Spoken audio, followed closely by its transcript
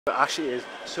There actually is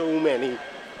so many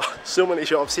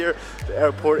shops here. The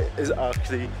airport is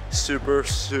actually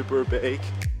super big.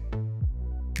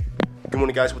 Good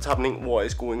morning guys, what's happening? What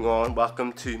is going on?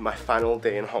 Welcome to my final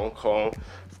day in Hong Kong.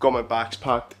 I've got my bags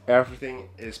packed, everything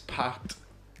is packed,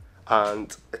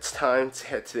 and it's time to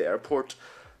head to the airport.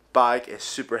 Bag is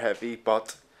super heavy,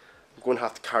 but I'm going to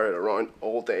have to carry it around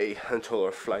all day until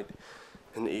our flight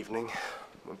in the evening.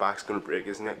 My bag's going to break,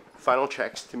 isn't it? Final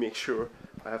checks to make sure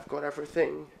I've got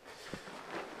everything.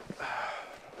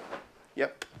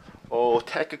 Yep, all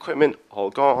tech equipment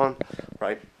all gone.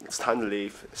 Right, it's time to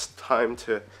leave. It's time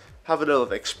to have a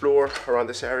little explore around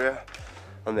this area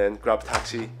and then grab a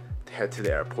taxi to head to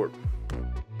the airport.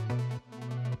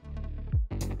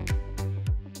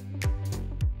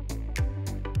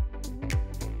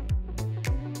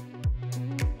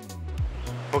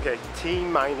 Okay,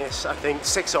 T-minus I think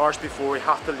 6 hours before we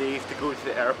have to leave to go to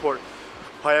the airport.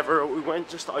 However, we went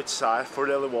just outside for a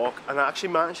little walk and I actually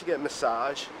managed to get a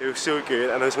massage. It was so good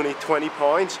and it was only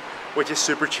 £20, which is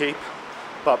super cheap,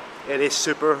 but it is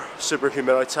super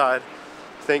humid outside.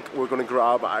 I think we're going to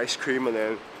grab ice cream and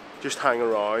then just hang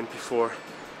around before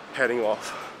heading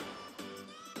off.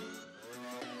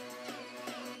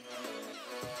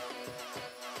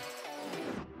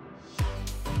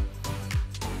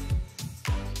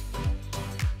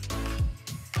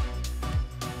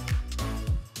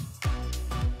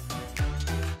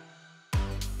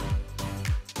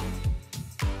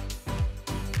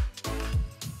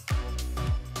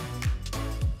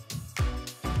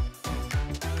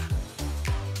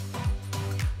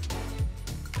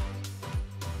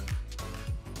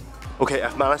 Okay,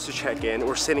 I've managed to check in.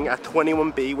 We're sitting at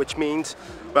 21B, which means,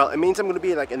 well, it means I'm going to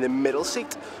be like in the middle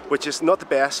seat, which is not the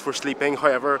best for sleeping.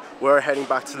 However, we're heading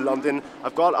back to London.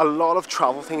 I've got a lot of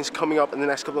travel things coming up in the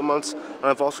next couple of months, and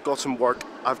I've also got some work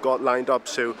I've got lined up,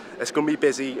 so it's going to be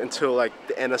busy until like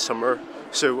the end of summer.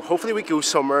 So hopefully we go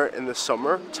somewhere in the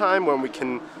summer time when we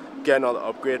can get another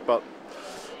upgrade, but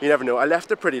you never know. I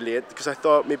left it pretty late because I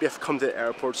thought maybe if I come to the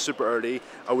airport super early,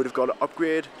 I would have got an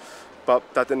upgrade.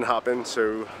 But that didn't happen,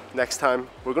 so next time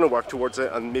we're going to work towards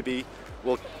it, and maybe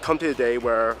we'll come to a day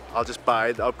where I'll just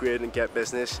buy the upgrade and get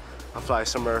business and fly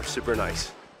somewhere super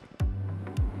nice.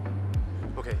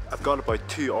 Okay, I've got about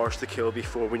 2 hours to kill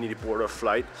before we need to board our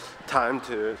flight. Time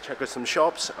to check out some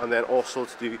shops and then also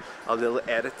to do a little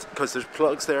edit because there's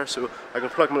plugs there, so I can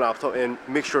plug my laptop in,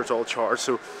 make sure it's all charged,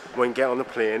 so when I get on the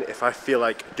plane, if I feel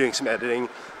like doing some editing,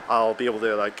 I'll be able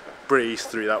to like breeze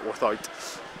through that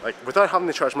without having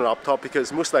to charge my laptop,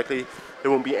 because most likely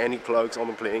there won't be any plugs on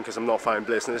the plane because I'm not flying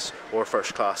business or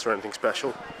first class or anything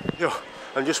special. Yo,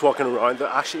 I'm just walking around. There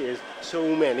actually is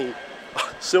so many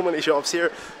shops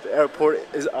here. The airport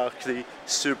is actually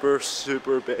super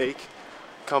big.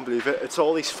 Can't believe it. It's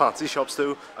all these fancy shops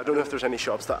though. I don't know if there's any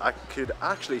shops that I could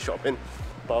actually shop in,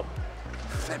 but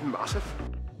they're massive.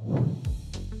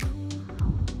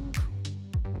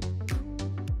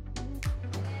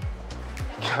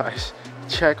 Guys,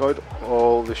 check out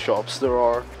all the shops there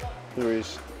are. There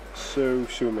is so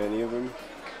many of them.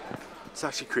 It's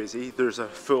actually crazy. There's a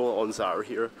full on Zara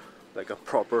here, like a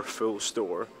proper full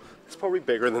store. It's probably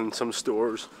bigger than some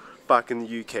stores back in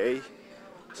the UK.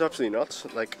 It's absolutely nuts,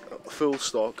 like full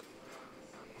stock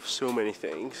of so many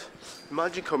things.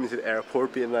 Imagine coming to the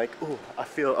airport being like, oh, I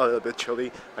feel a little bit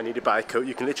chilly, I need to buy a coat.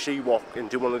 You can literally walk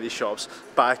into one of these shops,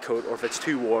 buy a coat, or if it's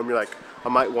too warm, you're like, I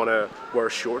might want to wear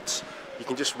shorts. You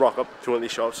can just rock up to one of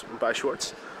these shops and buy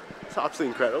shorts. It's absolutely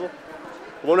incredible.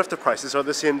 I wonder if the prices are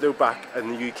the same though back in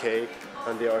the UK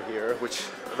and they are here, which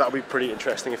that would be pretty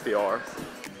interesting if they are.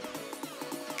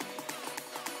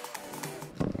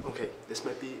 Okay, this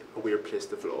might be a weird place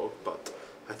to vlog, but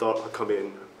I thought I'd come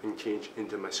in and change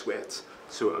into my sweats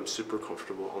so I'm super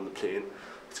comfortable on the plane.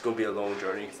 It's going to be a long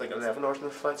journey. It's like 11 hours on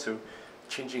the flight, so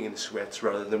changing in sweats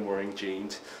rather than wearing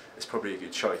jeans is probably a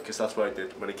good choice, because that's what I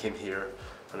did when I came here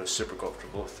and I was super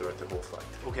comfortable throughout the whole flight.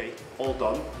 Okay, all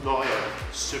done. Now I am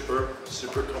super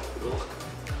comfortable.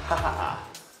 Haha.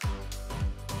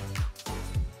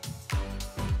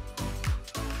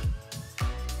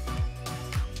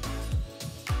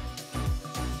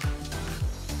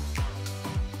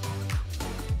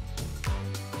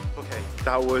 Okay,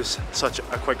 that was such a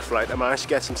quick flight. I managed to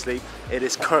get some sleep. It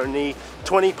is currently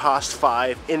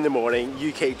 5:20 in the morning,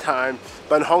 UK time,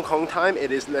 but in Hong Kong time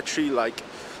it is literally like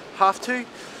 2:30.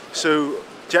 So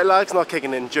jet lag's not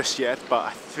kicking in just yet, but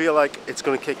I feel like it's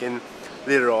going to kick in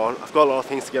later on. I've got a lot of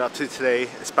things to get up to today.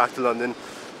 It's back to London,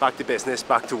 back to business,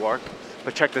 back to work.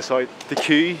 But check this out, the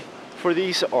queue for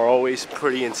these are always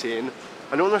pretty insane.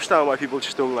 I don't understand why people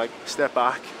just don't like step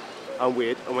back and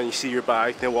wait, and when you see your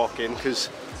bag then walk in, because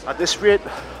at this rate,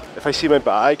 if I see my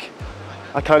bag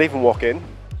I can't even walk in.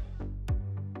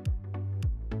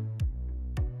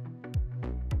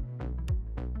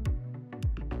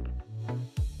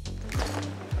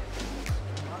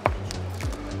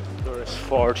 There is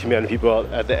far too many people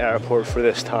at the airport for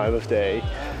this time of day.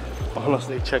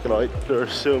 Honestly, check it out. There are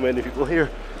so many people here.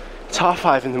 It's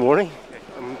 5:30 in the morning.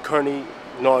 I'm currently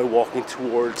now walking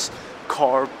towards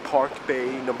car park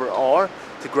bay number R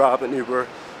to grab an Uber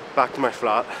back to my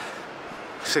flat.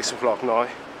 6 o'clock now.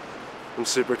 I'm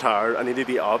super tired. I need to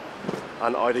be up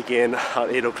and out again at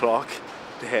 8 o'clock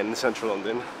to head into central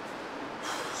London.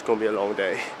 It's gonna be a long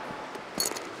day.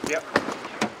 Yep.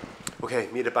 Okay,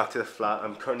 made it back to the flat.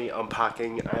 I'm currently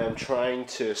unpacking. I am trying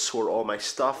to sort all my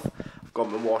stuff. I've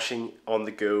got my washing on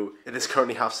the go. It is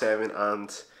currently 7:30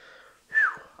 and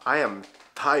I am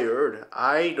tired.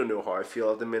 I don't know how I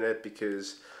feel at the minute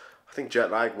because I think jet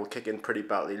lag will kick in pretty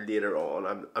badly later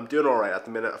on. I'm doing alright at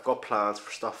the minute. I've got plans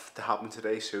for stuff to happen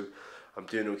today, so I'm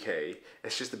doing okay.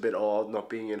 It's just a bit odd not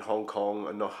being in Hong Kong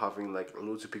and not having like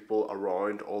loads of people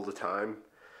around all the time,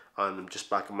 and I'm just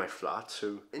back in my flat.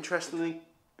 So interestingly,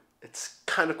 it's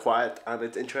kind of quiet, and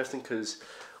it's interesting because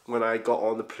when I got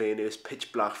on the plane it was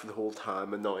pitch black for the whole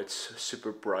time, and now it's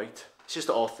super bright. It's just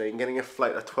an odd thing, getting a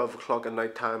flight at 12 o'clock at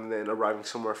night time and then arriving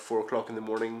somewhere at 4 o'clock in the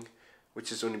morning, which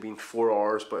has only been 4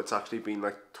 hours, but it's actually been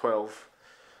like 12.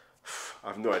 I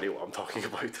have no idea what I'm talking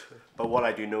about. But what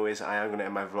I do know is I am going to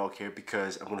end my vlog here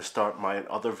because I'm going to start my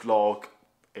other vlog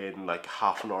in like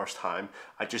half an hour's time.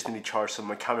 I just need to charge some of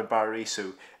my camera battery,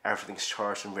 so everything's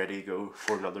charged and ready to go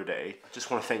for another day. I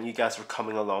just want to thank you guys for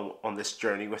coming along on this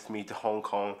journey with me to Hong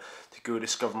Kong to go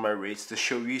discover my roots, to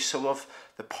show you some of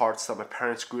the parts that my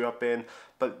parents grew up in,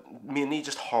 but mainly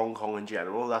just Hong Kong in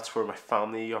general. That's where my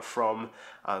family are from,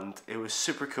 and it was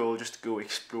super cool just to go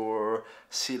explore,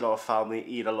 see a lot of family,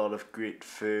 eat a lot of great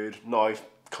food. Now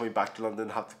coming back to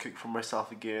London, have to cook for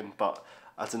myself again, but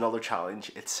that's another challenge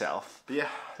itself. But yeah,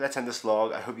 let's end this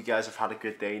vlog. I hope you guys have had a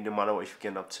good day no matter what you've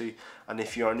been up to. And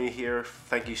if you are new here,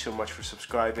 thank you so much for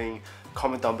subscribing.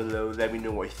 Comment down below, let me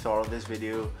know what you thought of this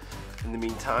video. In the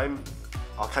meantime,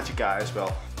 I'll catch you guys,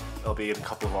 well, it'll be in a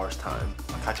couple of hours time.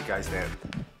 I'll catch you guys then.